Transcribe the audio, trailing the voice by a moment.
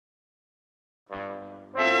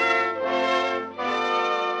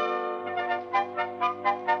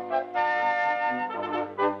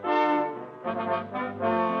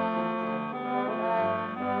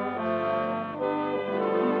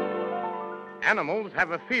Animals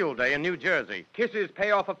have a field day in New Jersey. Kisses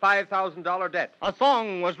pay off a $5,000 debt. A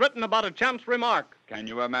song was written about a champ's remark. Can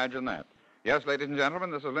you imagine that? Yes, ladies and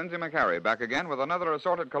gentlemen, this is Lindsay McCary back again with another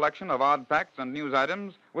assorted collection of odd facts and news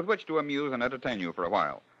items with which to amuse and entertain you for a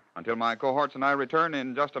while. Until my cohorts and I return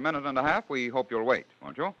in just a minute and a half, we hope you'll wait,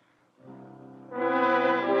 won't you?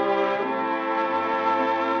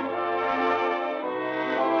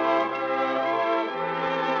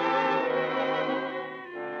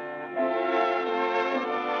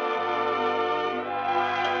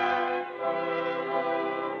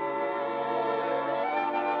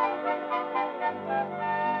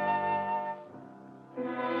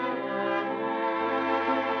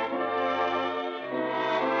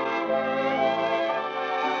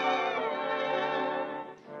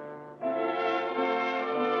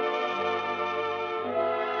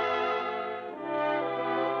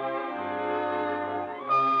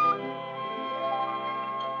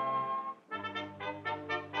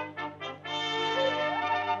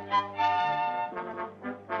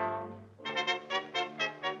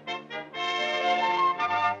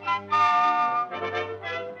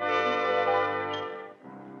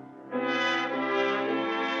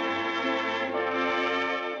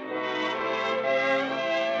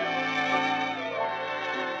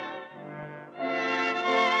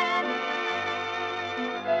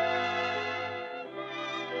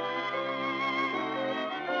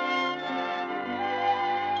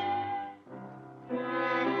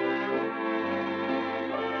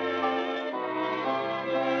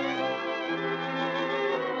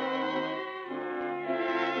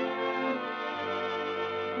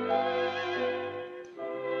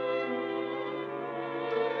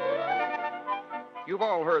 You've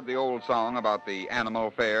all heard the old song about the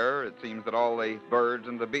animal fair. It seems that all the birds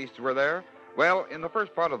and the beasts were there. Well, in the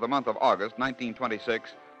first part of the month of August,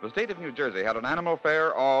 1926, the state of New Jersey had an animal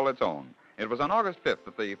fair all its own. It was on August 5th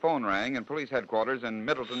that the phone rang in police headquarters in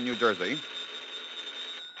Middleton, New Jersey.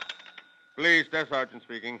 Police, Desk Sergeant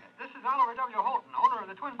speaking. This is Oliver W. Holton, owner of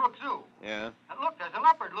the Twin Brook Zoo. Yeah? And look, there's a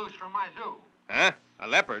leopard loose from my zoo. Huh? A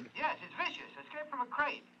leopard? Yes, it's vicious. Escaped from a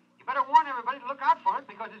crate. You better warn everybody to look out for it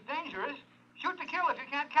because it's dangerous. Shoot to kill if you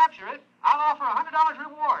can't capture it. I'll offer $100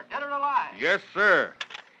 reward, dead or alive. Yes, sir.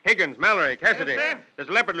 Higgins, Mallory, Cassidy. Yes, sir. There's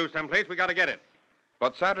a leopard loose someplace. We got to get it.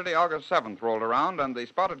 But Saturday, August 7th rolled around, and the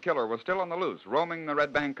spotted killer was still on the loose, roaming the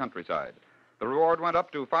Red Bank countryside. The reward went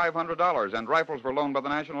up to $500, and rifles were loaned by the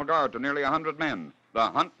National Guard to nearly 100 men.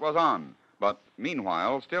 The hunt was on. But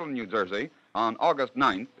meanwhile, still in New Jersey, on August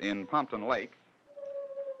 9th in Pompton Lake.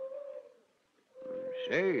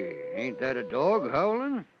 Say, ain't that a dog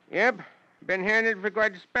howling? Yep. Been hearing it for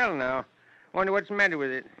quite a spell now. Wonder what's the matter with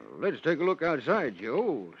it. Let's take a look outside,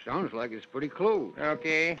 Joe. Sounds like it's pretty close.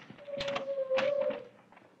 Okay.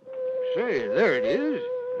 Say, there it is.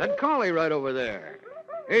 That collie right over there.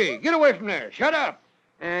 Hey, get away from there. Shut up.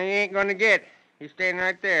 He ain't gonna get. He's staying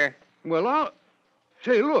right there. Well, I'll...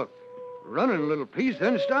 Say, look. Running a little piece,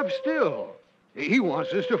 then stop still. He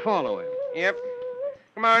wants us to follow him. Yep.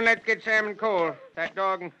 Come on, let's get Sam and Cole. That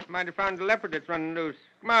dog might have found the leopard that's running loose.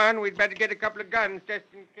 Come on, we'd better get a couple of guns just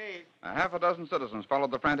in case. A half a dozen citizens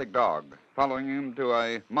followed the frantic dog, following him to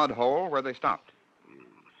a mud hole where they stopped.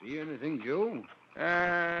 See anything, Joe?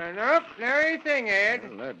 Nope, nary anything, Ed.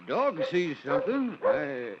 Well, that dog sees something.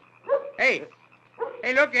 Hey,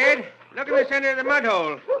 look, Ed. Look in the center of the mud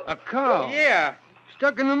hole. A cow. Yeah.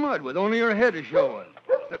 Stuck in the mud with only her head showing.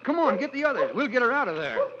 Come on, get the others. We'll get her out of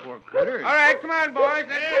there. Poor critter. All right, come on, boys. Let's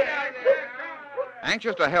get out there.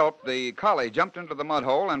 Anxious to help, the collie jumped into the mud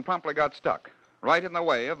hole and promptly got stuck, right in the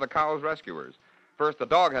way of the cow's rescuers. First, the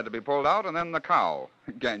dog had to be pulled out, and then the cow.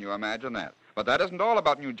 Can you imagine that? But that isn't all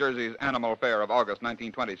about New Jersey's Animal Fair of August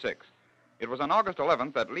 1926. It was on August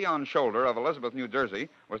 11th that Leon Shoulder of Elizabeth, New Jersey,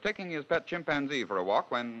 was taking his pet chimpanzee for a walk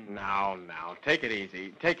when... Now, take it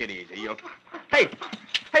easy. Take it easy. Hey!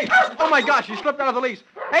 Oh, my gosh, he slipped out of the leash.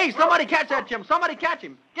 Hey, somebody catch that chimp. Somebody catch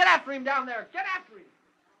him. Get after him down there. Get after him.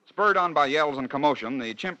 Spurred on by yells and commotion,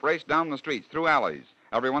 the chimp raced down the streets, through alleys.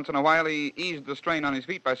 Every once in a while, he eased the strain on his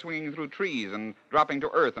feet by swinging through trees and dropping to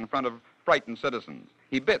earth in front of frightened citizens.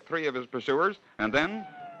 He bit 3 of his pursuers, and then...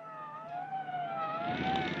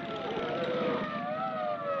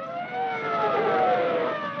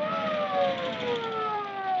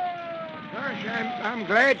 Gosh, I'm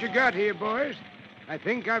glad you got here, boys. I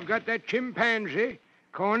think I've got that chimpanzee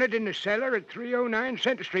cornered in the cellar at 309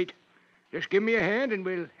 Center Street. Just give me a hand, and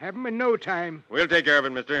we'll have him in no time. We'll take care of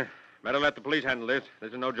it, mister. Better let the police handle this.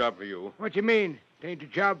 This is no job for you. What you mean? It ain't a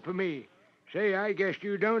job for me. Say, I guess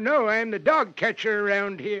you don't know I'm the dog catcher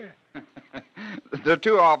around here. The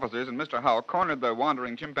 2 officers and Mr. Howe cornered the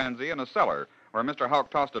wandering chimpanzee in a cellar where Mr. Houck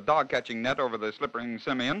tossed a dog-catching net over the slipping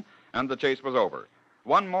simian, and the chase was over.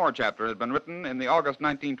 One more chapter had been written in the August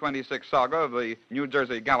 1926 saga of the New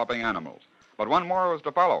Jersey galloping animals. But one more was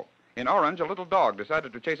to follow. In Orange, a little dog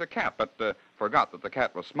decided to chase a cat, but forgot that the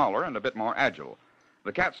cat was smaller and a bit more agile.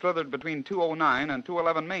 The cat slithered between 209 and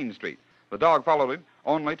 211 Main Street. The dog followed it,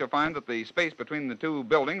 only to find that the space between the two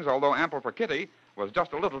buildings, although ample for Kitty, was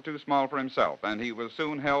just a little too small for himself, and he was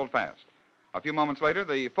soon held fast. A few moments later,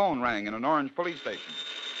 the phone rang in an Orange police station.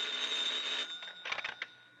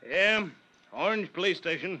 Yeah, Orange Police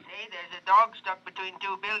Station. Hey, there's a dog stuck between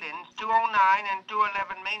two buildings, 209 and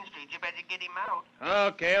 211 Main Street. You better get him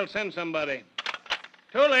out. Okay, I'll send somebody.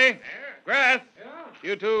 Thule, Grath,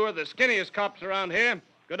 you two are the skinniest cops around here.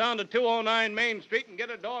 Go down to 209 Main Street and get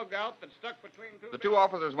a dog out that's stuck between two... The two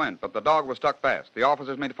officers went, but the dog was stuck fast. The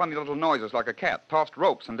officers made funny little noises like a cat, tossed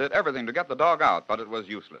ropes, and did everything to get the dog out, but it was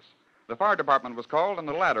useless. The fire department was called and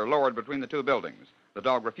a ladder lowered between the two buildings. The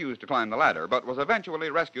dog refused to climb the ladder, but was eventually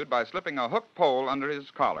rescued by slipping a hooked pole under his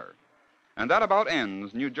collar. And that about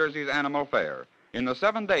ends New Jersey's animal fair. In the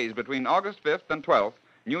 7 days between August 5th and 12th,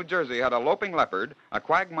 New Jersey had a loping leopard, a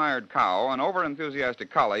quagmired cow, an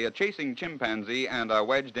over-enthusiastic collie, a chasing chimpanzee, and a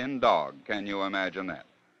wedged-in dog. Can you imagine that?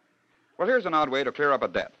 Well, here's an odd way to clear up a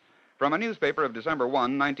debt. From a newspaper of December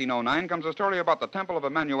 1, 1909, comes a story about the Temple of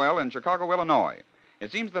Emmanuel in Chicago, Illinois.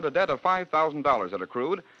 It seems that a debt of $5,000 had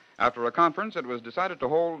accrued. After a conference, it was decided to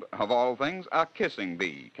hold, of all things, a kissing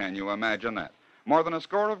bee. Can you imagine that? More than a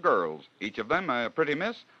score of girls, each of them a pretty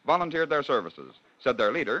miss, volunteered their services. Said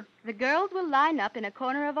their leader, "The girls will line up in a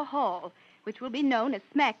corner of a hall, which will be known as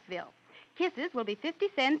Smackville. Kisses will be 50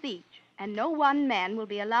 cents each, and no one man will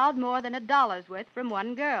be allowed more than $1's worth from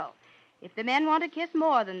one girl. If the men want to kiss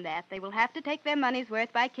more than that, they will have to take their money's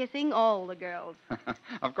worth by kissing all the girls."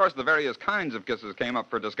 Of course, the various kinds of kisses came up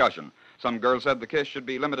for discussion. Some girls said the kiss should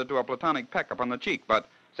be limited to a platonic peck upon the cheek, but,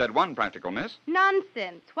 said one practical miss,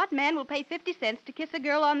 "Nonsense. What man will pay 50 cents to kiss a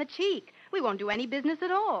girl on the cheek? We won't do any business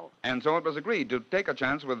at all." and so it was agreed to take a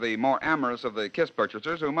chance with the more amorous of the kiss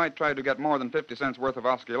purchasers who might try to get more than 50 cents worth of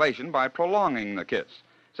osculation by prolonging the kiss.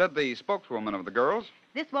 Said the spokeswoman of the girls,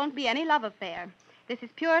 "This won't be any love affair. This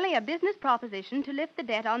is purely a business proposition to lift the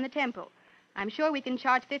debt on the temple. I'm sure we can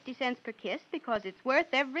charge 50 cents per kiss because it's worth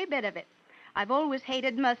every bit of it. I've always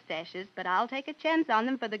hated mustaches, but I'll take a chance on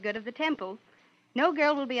them for the good of the temple. No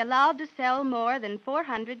girl will be allowed to sell more than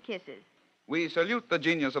 400 kisses." We salute the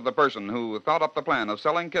genius of the person who thought up the plan of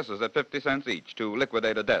selling kisses at 50 cents each to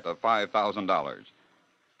liquidate a debt of $5,000.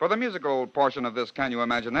 For the musical portion of this Can You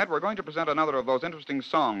Imagine That, we're going to present another of those interesting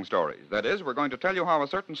song stories. That is, we're going to tell you how a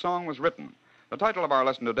certain song was written. The title of our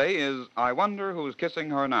lesson today is I Wonder Who's Kissing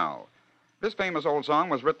Her Now. This famous old song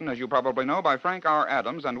was written, as you probably know, by Frank R.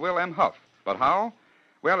 Adams and Will M. Huff. But how?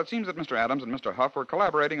 Well, it seems that Mr. Adams and Mr. Huff were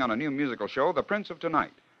collaborating on a new musical show, The Prince of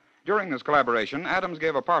Tonight. During this collaboration, Adams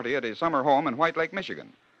gave a party at his summer home in White Lake,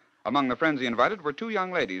 Michigan. Among the friends he invited were two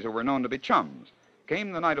young ladies who were known to be chums.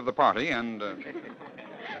 Came the night of the party and...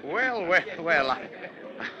 Well,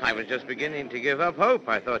 I was just beginning to give up hope.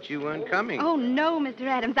 I thought you weren't coming. Oh, no, Mr.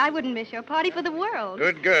 Adams. I wouldn't miss your party for the world.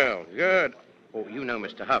 Good girl, good. Oh, you know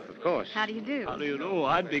Mr. Huff, of course. How do you do? How do you do?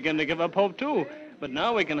 I'd begin to give up hope, too. But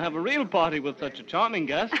now we can have a real party with such a charming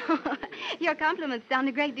guest. Your compliments sound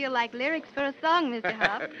a great deal like lyrics for a song, Mr.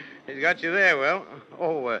 Huff. He's got you there, Will.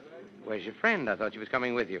 Oh, where's your friend? I thought she was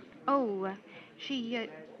coming with you. Oh, she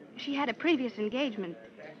had a previous engagement.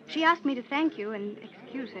 She asked me to thank you and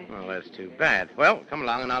excuse her. Well, that's too bad. Well, come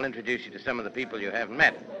along and I'll introduce you to some of the people you haven't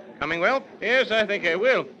met. Coming, Will? Yes, I think I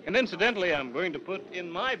will. And incidentally, I'm going to put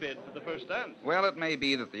in my bid for the first dance. Well, it may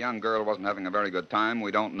be that the young girl wasn't having a very good time.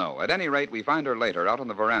 We don't know. At any rate, we find her later out on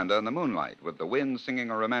the veranda in the moonlight with the wind singing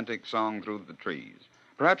a romantic song through the trees.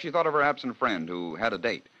 Perhaps she thought of her absent friend who had a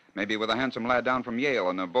date, maybe with a handsome lad down from Yale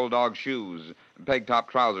in bulldog shoes, peg-top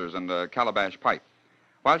trousers, and a calabash pipe.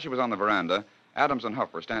 While she was on the veranda, Adams and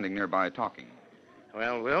Huff were standing nearby talking.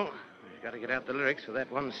 Well, Will, we've got to get out the lyrics for that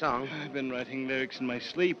one song. I've been writing lyrics in my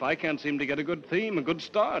sleep. I can't seem to get a good theme, a good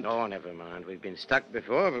start. Oh, never mind. We've been stuck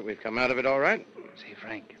before, but we've come out of it all right. Say,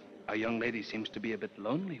 Frank, our young lady seems to be a bit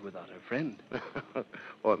lonely without her friend.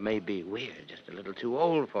 Or it may be we're just a little too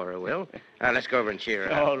old for her, Will. Let's go over and cheer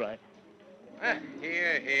her up. All right.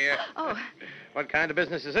 Here. Oh. What kind of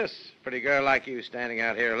business is this? Pretty girl like you standing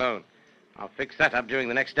out here alone. I'll fix that up during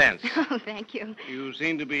the next dance. Oh, thank you. You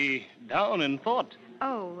seem to be down in thought.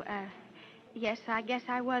 Oh, yes, I guess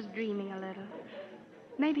I was dreaming a little.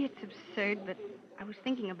 Maybe it's absurd, but I was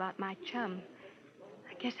thinking about my chum.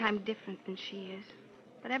 I guess I'm different than she is.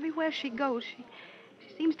 But everywhere she goes,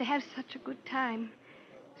 she seems to have such a good time.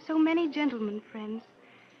 So many gentlemen friends.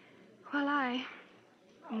 While I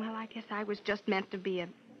Well, I guess I was just meant to be a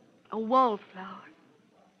wallflower.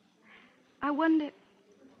 I wonder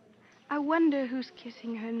who's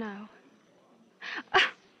kissing her now.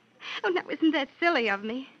 Oh, now, isn't that silly of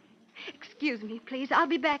me? Excuse me, please. I'll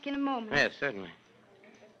be back in a moment. Yes, certainly.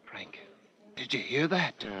 Frank, did you hear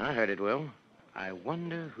that? Yeah, I heard it, Will. I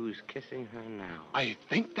wonder who's kissing her now. I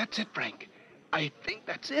think that's it, Frank. I think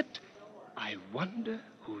that's it. I wonder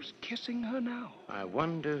who's kissing her now. I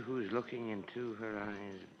wonder who's looking into her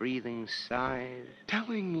eyes, breathing sighs.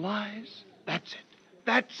 Telling lies. That's it.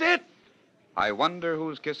 That's it. I wonder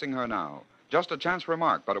who's kissing her now. Just a chance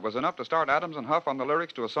remark, but it was enough to start Adams and Huff on the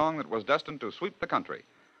lyrics to a song that was destined to sweep the country.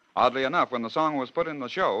 Oddly enough, when the song was put in the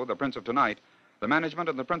show, The Prince of Tonight, the management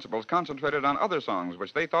and the principals concentrated on other songs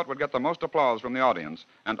which they thought would get the most applause from the audience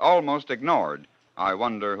and almost ignored I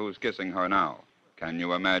Wonder Who's Kissing Her Now. Can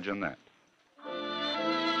you imagine that?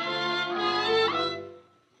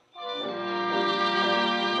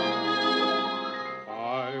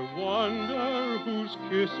 I wonder who's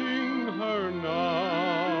kissing her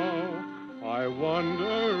now. I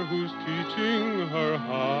wonder who's teaching her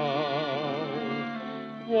how.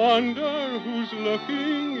 Wonder who's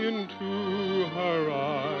looking into her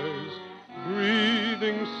eyes,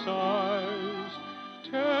 breathing sighs,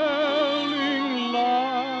 telling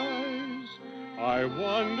lies. I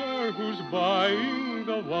wonder who's buying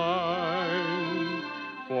the wine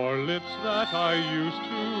for lips that I used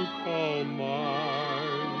to call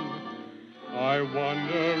mine. I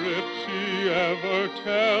wonder if she ever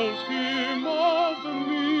tells him of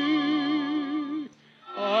me.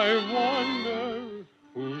 I wonder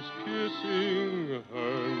who's kissing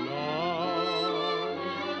her now.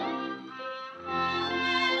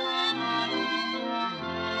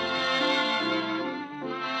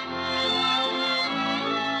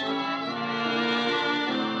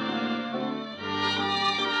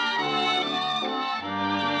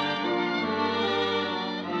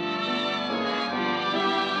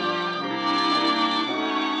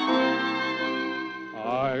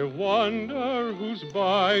 I wonder who's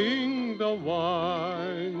buying the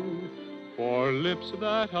wine for lips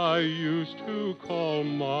that I used to call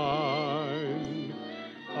mine.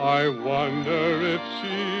 I wonder if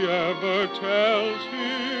she ever tells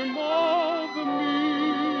him of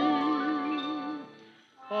me.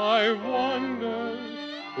 I wonder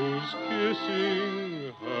who's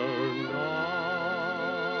kissing her now.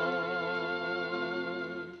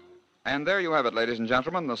 And there you have it, ladies and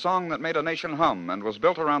gentlemen, the song that made a nation hum and was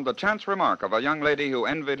built around the chance remark of a young lady who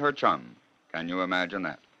envied her chum. Can you imagine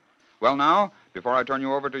that? Well, now, before I turn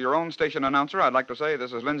you over to your own station announcer, I'd like to say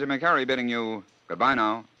this is Lindsay McHarry bidding you goodbye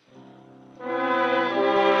now.